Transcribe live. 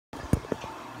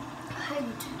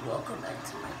YouTube, welcome back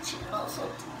to my channel. So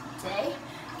today,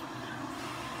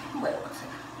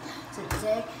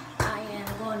 today I am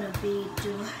going to be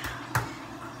doing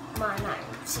my night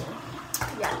routine.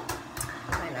 Yeah,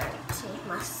 my night routine,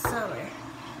 my summer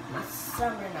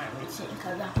night routine,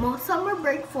 because I'm on summer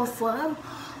break for 4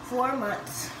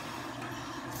 months.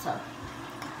 So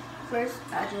first,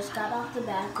 I just got off the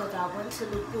bath because I went to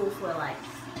the pool for like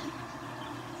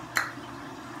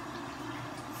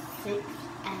 6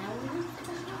 hours.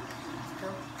 So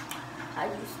I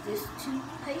used this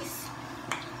toothpaste.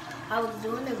 I was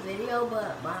doing a video,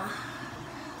 but my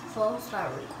phone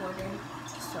started recording,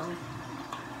 so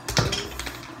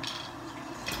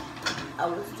I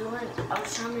was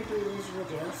trying to do this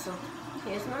video. So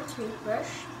here's my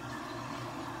toothbrush.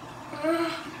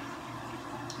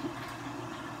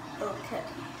 Okay,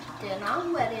 then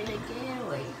I'll wet it again.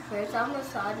 Wait, first I'll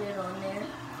massage it on there,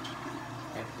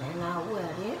 and then I'll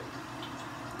wet it.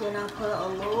 Then I'll put a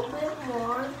little bit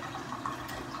more,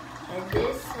 and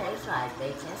this tastes like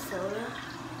baking soda.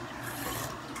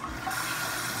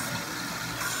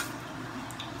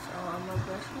 So I'm gonna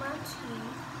brush my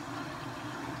teeth.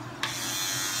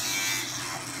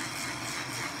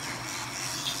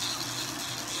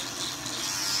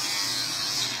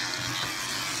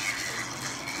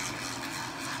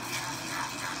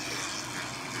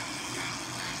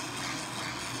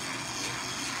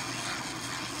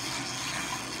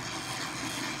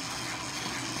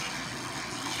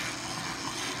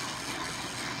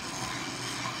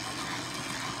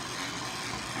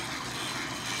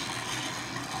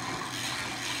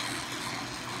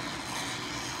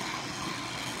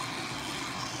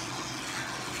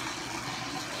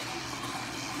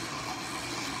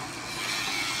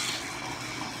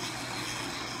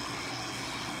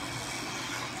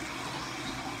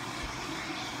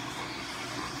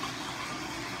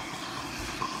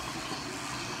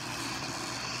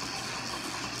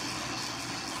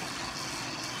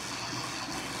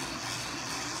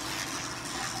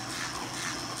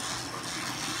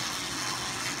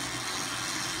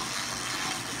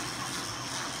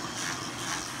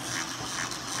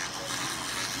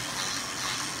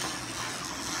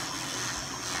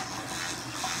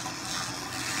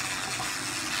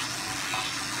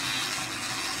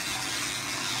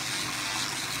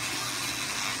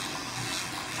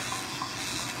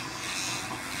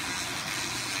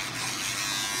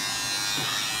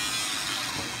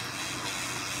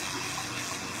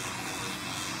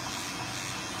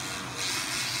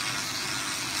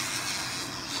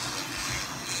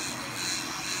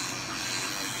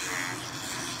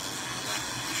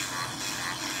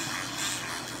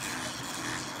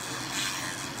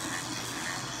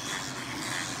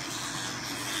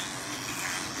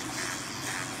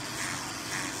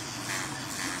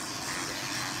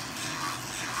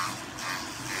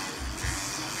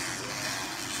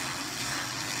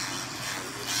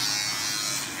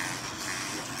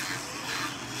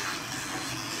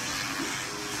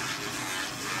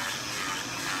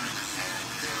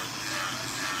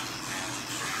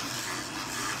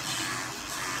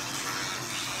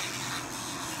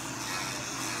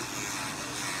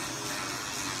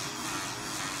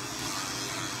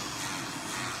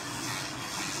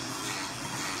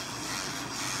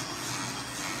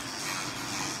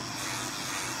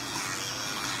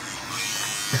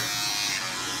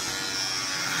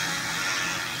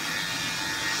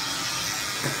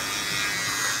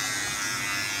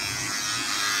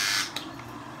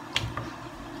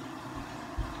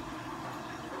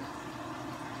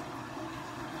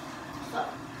 So,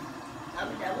 I'm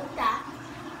done with that.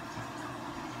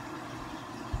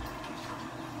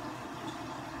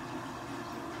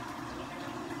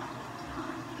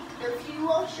 If you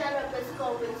won't shut up, it's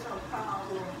gonna be some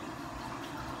problem.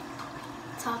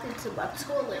 Talking to my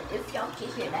toilet, if y'all can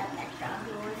hear that background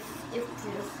noise.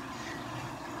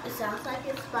 It sounds like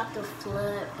it's about to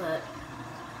flood, but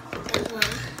it's not,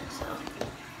 so.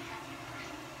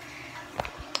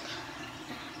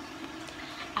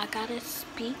 I gotta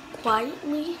speak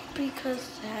quietly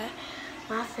because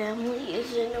my family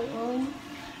is in the room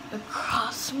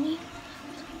across me.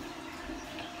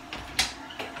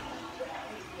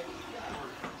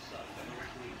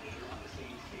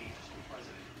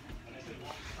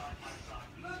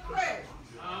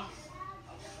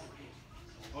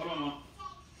 Hold on, Mom.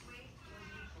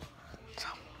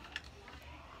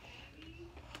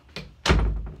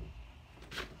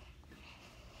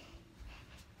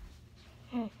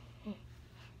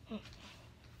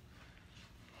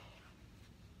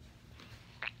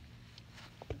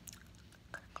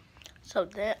 So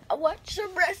then I watch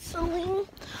some wrestling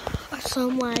or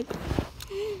some like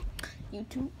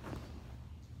YouTube.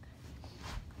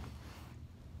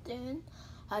 then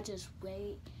I just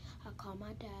wait. I call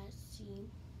my dad, see,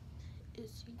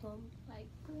 is he gonna like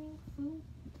bring food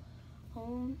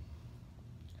home?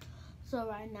 So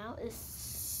right now it's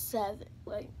 7.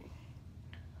 Wait.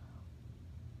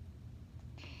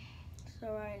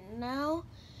 So right now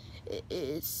it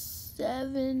is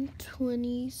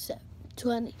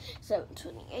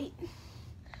 7:28.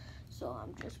 So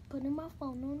I'm just putting my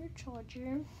phone on the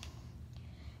charger.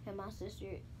 And my sister,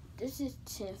 this is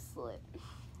 10 foot.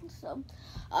 So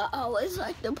I always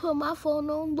like to put my phone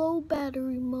on low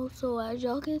battery mode. So as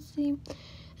y'all can see,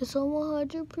 it's on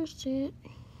 100%.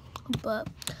 But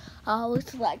I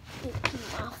always like to keep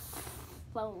my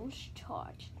phones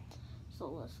charged. So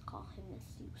let's call him and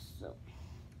see what's up.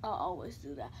 I always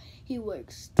do that. He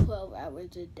works 12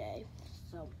 hours a day.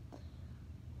 So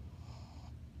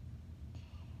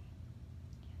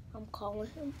I'm calling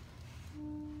him.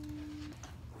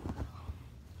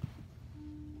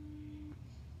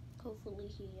 Hopefully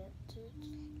he answers.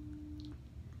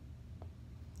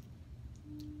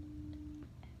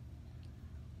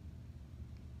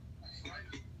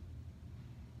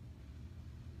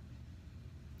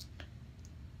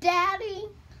 Daddy.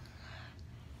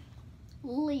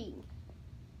 Lee.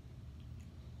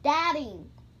 Daddy.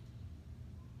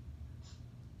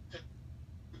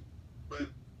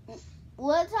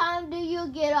 What time do you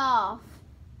get off?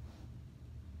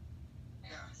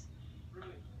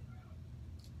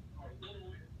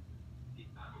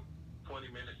 20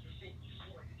 minutes.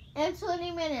 In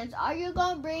 20 minutes. Are you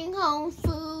going to bring home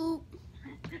food?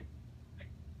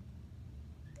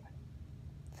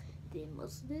 Then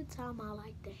most of the time I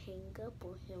like to hang up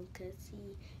on him because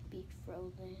he be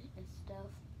frozen and stuff.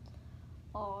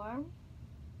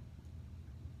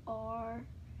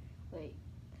 Wait.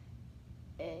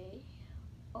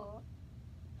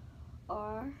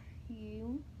 Are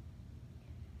you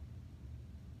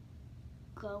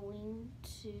going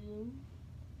to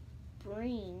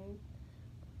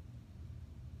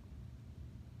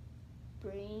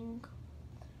bring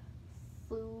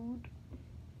food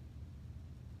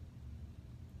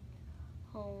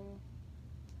home?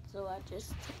 So I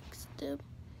just text him.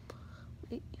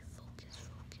 Wait, focus.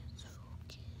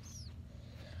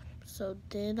 So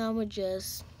then I'ma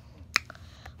just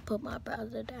put my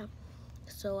browser down.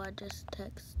 So I just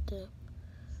text him.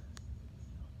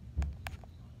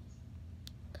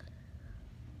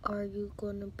 Are you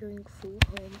gonna bring food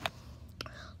home?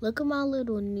 Look at my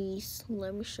little niece.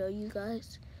 Let me show you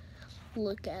guys.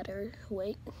 Look at her.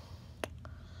 Wait.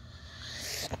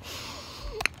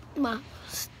 My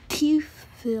teeth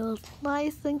feel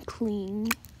nice and clean.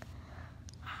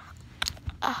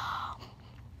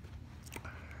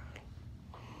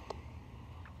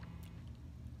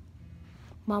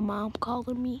 My mom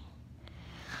calling me.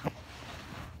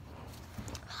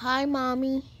 Hi,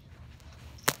 Mommy.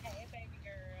 Hey, baby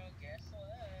girl, guess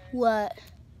what? What?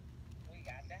 We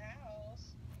got the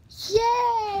house.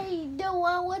 Yay! The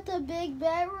one with the big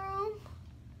bedroom?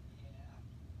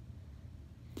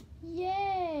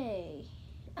 Yeah. Yay!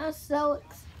 I'm so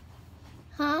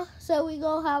Huh? So we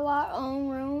gonna have our own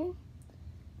room?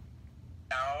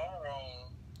 Our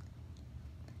room.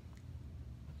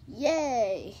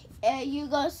 Yay! And you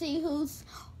gonna see who's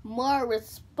more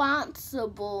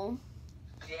responsible.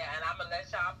 Yeah, and I'm gonna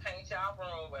let y'all paint y'all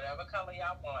room whatever color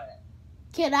y'all want.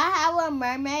 Can I have a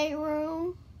mermaid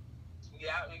room?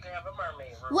 Yeah, you can have a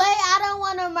mermaid room. Wait, I don't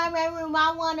want a mermaid room.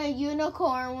 I want a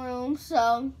unicorn room.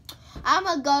 So I'm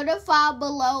gonna go to Five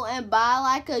Below and buy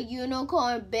like a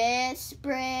unicorn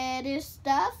bedspread and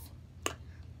stuff.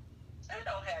 They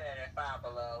don't have that at Five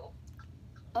Below.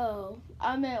 Oh,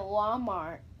 I'm at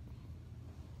Walmart.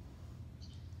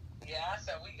 Yeah,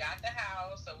 so we got the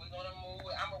house, so we're gonna move.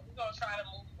 We're gonna try to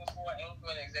move before Angel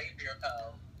and Xavier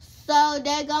come. So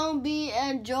they're gonna be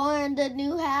enjoying the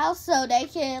new house, so they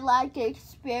can like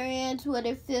experience what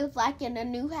it feels like in a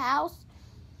new house.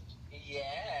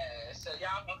 Yeah, so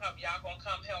y'all gonna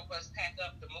come help us pack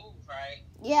up the move, right?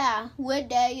 Yeah, what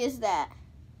day is that?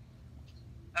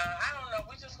 I don't know.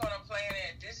 We're just gonna plan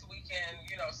it this weekend.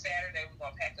 You know, Saturday we're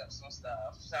gonna pack up some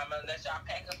stuff. So I'm gonna let y'all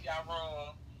pack up y'all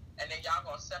room, and then y'all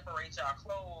gonna separate y'all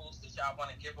clothes that y'all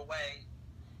want to give away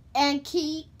And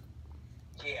keep.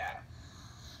 Yeah.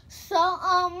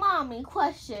 So, Mommy,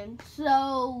 question.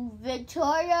 So,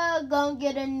 Victoria gonna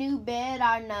get a new bed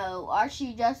or no? Or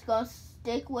she just gonna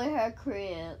stick with her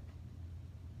crib?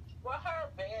 Well, her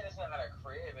bed is not a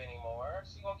crib anymore.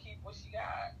 She gonna keep what she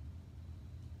got.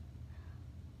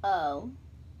 Oh.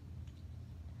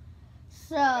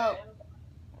 So,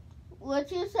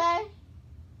 what you say?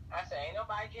 I said, ain't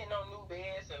nobody getting no new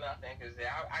beds or nothing, because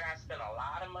I got to spend a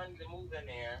lot of money to move in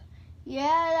there. Yeah,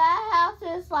 that house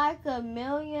is like $1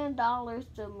 million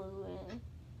to move in.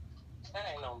 That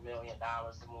ain't no $1 million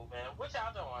to move in. What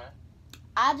y'all doing?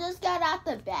 I just got out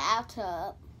the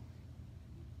bathtub.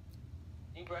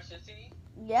 You brush your teeth?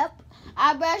 Yep.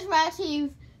 I brushed my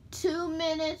teeth 2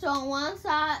 minutes on one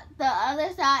side, the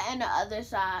other side, and the other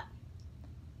side.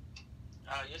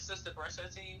 Your sister brush her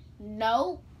teeth?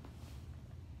 Nope.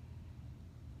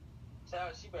 Tell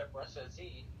her she better brush her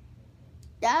teeth.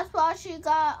 That's why she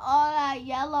got all that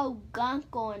yellow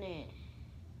gunk on it.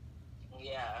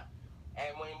 Yeah.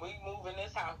 And when we move in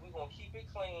this house, we gonna keep it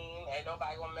clean. Ain't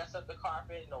nobody gonna mess up the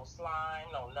carpet, no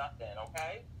slime, no nothing,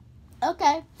 okay?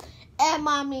 Okay. And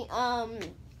mommy,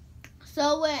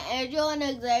 so when Angel and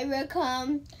Xavier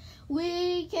come,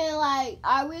 we can like,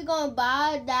 are we gonna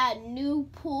buy that new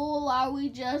pool? Or are we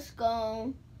just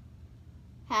gonna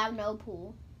have no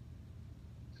pool?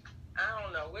 I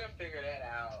don't know. We'll figure that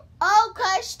out. Oh,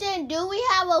 question. Do we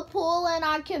have a pool in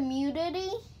our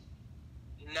community?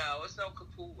 No, it's no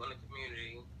pool in the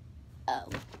community. Oh.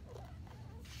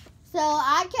 So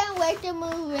I can't wait to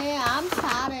move in. I'm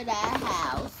tired of that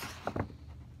house.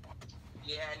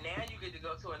 Yeah, now you get to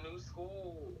go to a new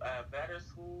school, a better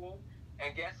school.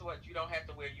 And guess what? You don't have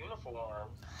to wear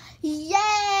uniforms.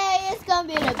 Yay! It's going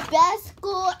to be the best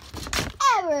school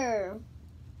ever.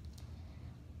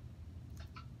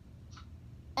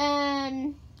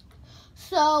 And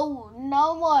so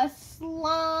no more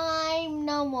slime,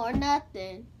 no more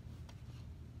nothing.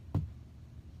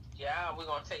 Yeah, we're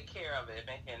going to take care of it,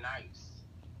 make it nice.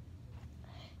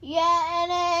 Yeah,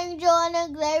 and Angel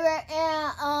and Xavier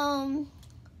and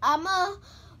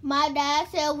my dad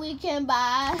said we can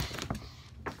buy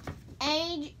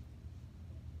Angel.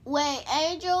 Wait,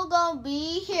 Angel gonna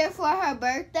be here for her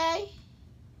birthday?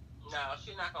 No,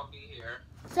 she's not gonna be here.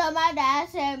 So my dad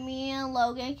said me and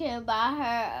Logan can buy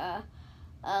her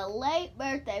a late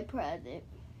birthday present.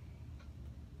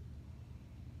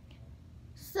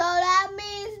 So that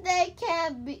means they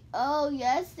can't be. Oh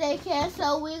yes, they can.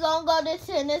 So we gonna go to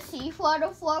Tennessee for the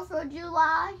 4th of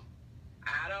July.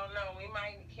 I don't know. We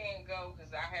can't go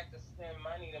because I have to spend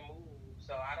money to move.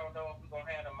 So I don't know if we're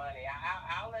gonna have the money.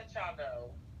 I'll let y'all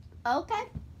know. Okay.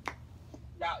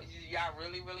 Y'all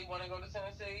really want to go to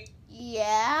Tennessee?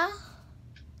 Yeah.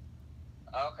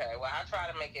 Okay. Well, I'll try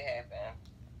to make it happen.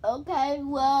 Okay.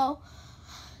 Well,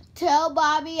 tell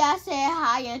Bobby I said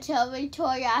hi and tell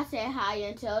Victoria I said hi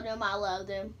and tell them I love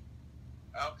them.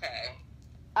 Okay.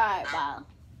 All right. Bye.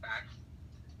 Bye.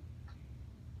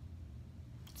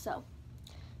 So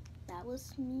that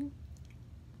was me.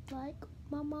 Like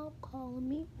my mom calling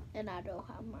me, and I don't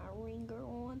have my ringer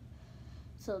on.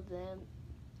 So then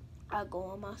I go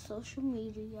on my social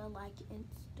media like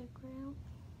Instagram,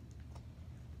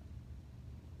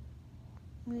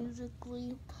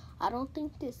 Musical.ly. I don't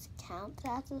think this counts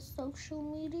as a social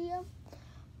media,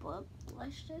 but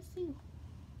let's just see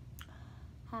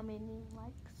how many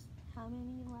likes I got.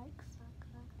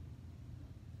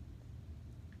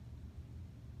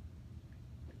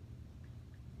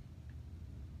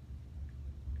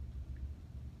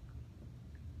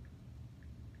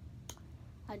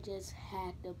 I just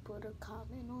had to put a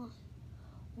comment on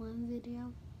one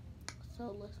video.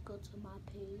 So let's go to my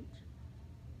page.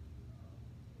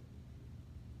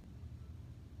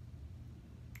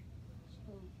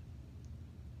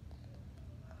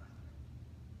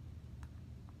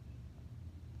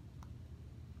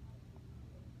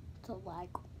 So like,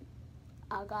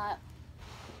 I got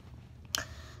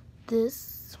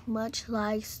this much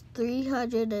likes,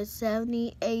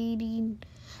 370, 80,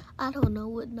 I don't know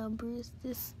what number is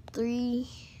this,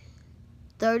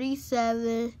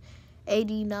 37,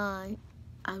 89.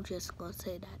 I'm just gonna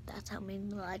say that. That's how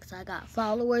many likes I got.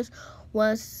 Followers,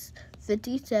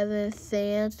 157.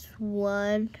 Fans,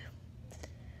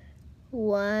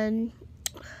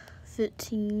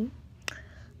 115.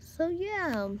 So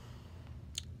yeah,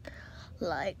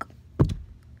 like,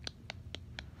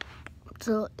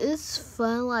 so it's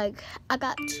fun. Like, I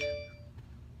got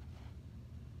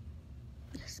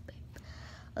yes, babe.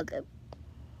 Okay.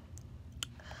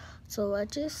 So I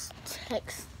just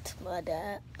text my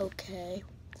dad, okay,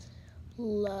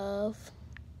 love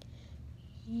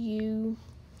you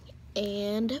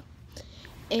and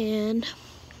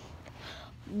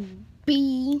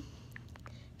be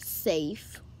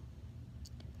safe.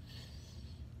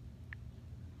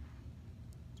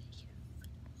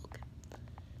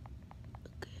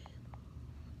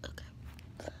 Okay.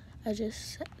 I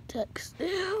just texted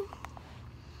him.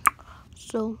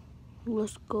 So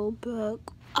let's go back.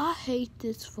 I hate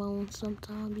this phone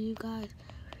sometimes, you guys.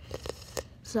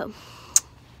 So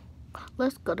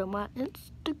let's go to my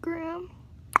Instagram.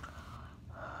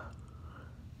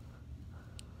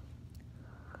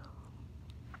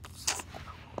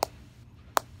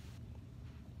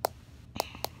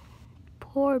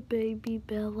 poor baby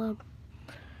Bella.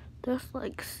 That's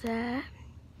like sad.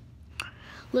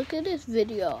 Look at this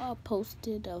video I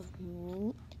posted of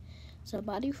me.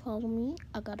 Somebody follow me.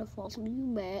 I gotta follow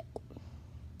you back.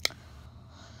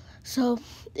 So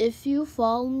if you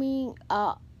follow me,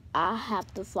 I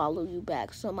have to follow you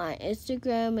back. So my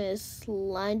Instagram is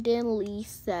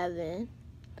LondonLee7.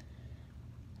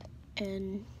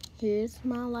 And here's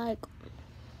my like.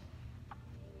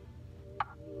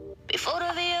 Before the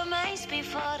VMAs,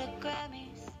 before the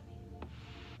Grammys.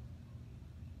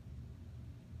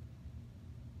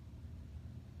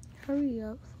 Hurry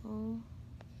up, phone.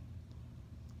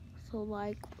 So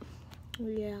like,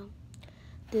 yeah.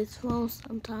 This phone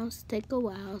sometimes take a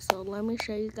while, so let me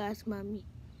show you guys my me.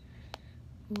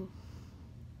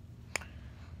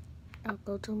 I'll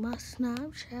go to my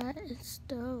Snapchat and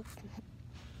stuff.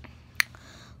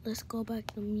 Let's go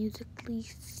back to Musical.ly.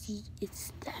 See,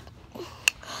 it's that.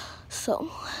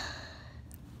 So,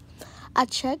 I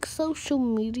check social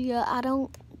media. I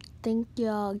don't think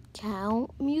y'all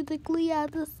count Musical.ly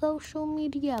as a social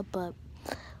media, but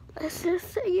let's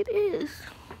just say it is.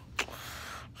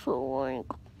 So, like,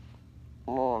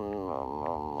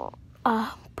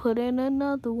 I put in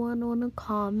another one on a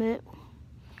comment.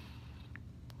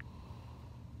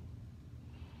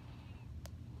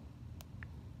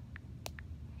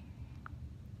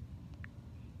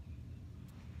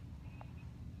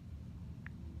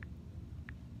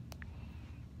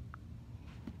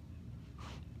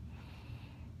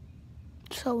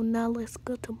 So now let's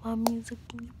go to my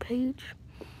Musical.ly page.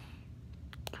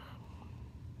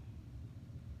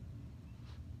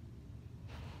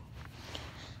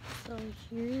 So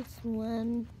here's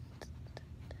one.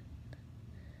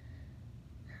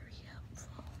 Hurry up,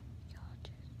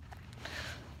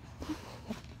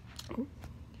 phone.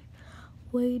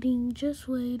 Waiting, just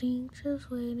waiting,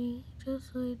 just waiting,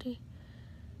 just waiting.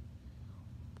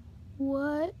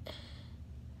 What?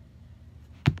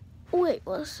 Wait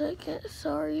 1 second.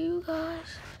 Sorry, you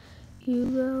guys. You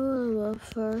go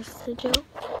first to jump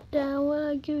down when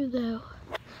I give that.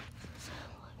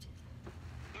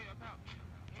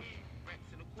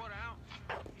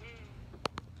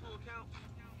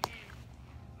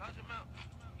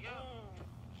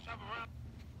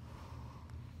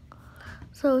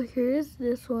 So here's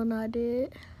this one I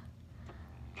did.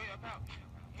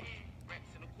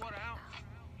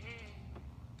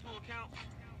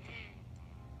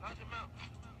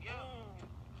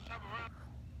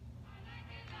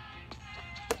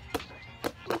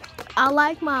 I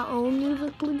like my own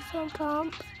Musical.ly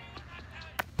sometimes.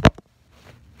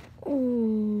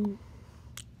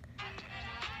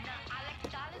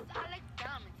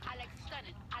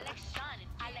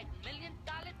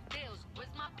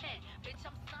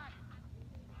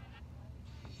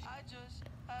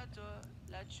 I just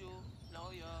let you know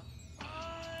you're I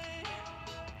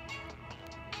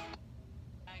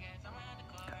guess I'm around the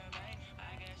corner, babe.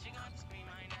 I guess she gonna scream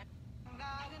my name.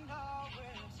 Not in all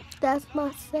words. That's my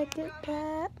second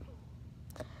dad.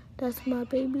 That's my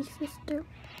baby sister.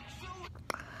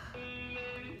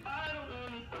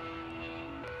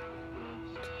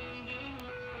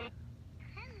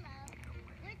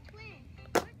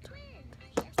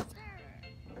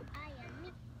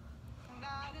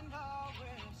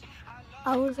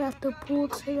 I was at the pool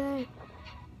today.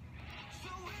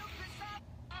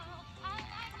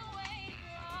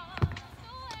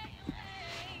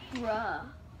 Bruh,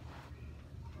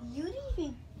 you didn't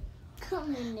even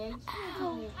come in there.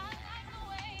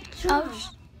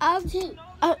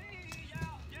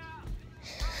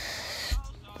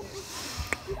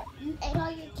 You ate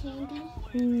all your candy?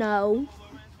 No.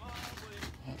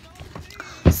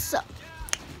 So,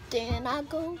 then I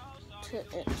go to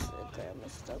Instagram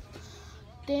and stuff.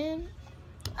 Then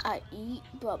I eat,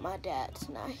 but my dad's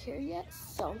not here yet.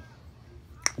 So,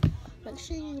 make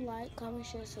sure you like, comment,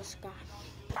 share, subscribe.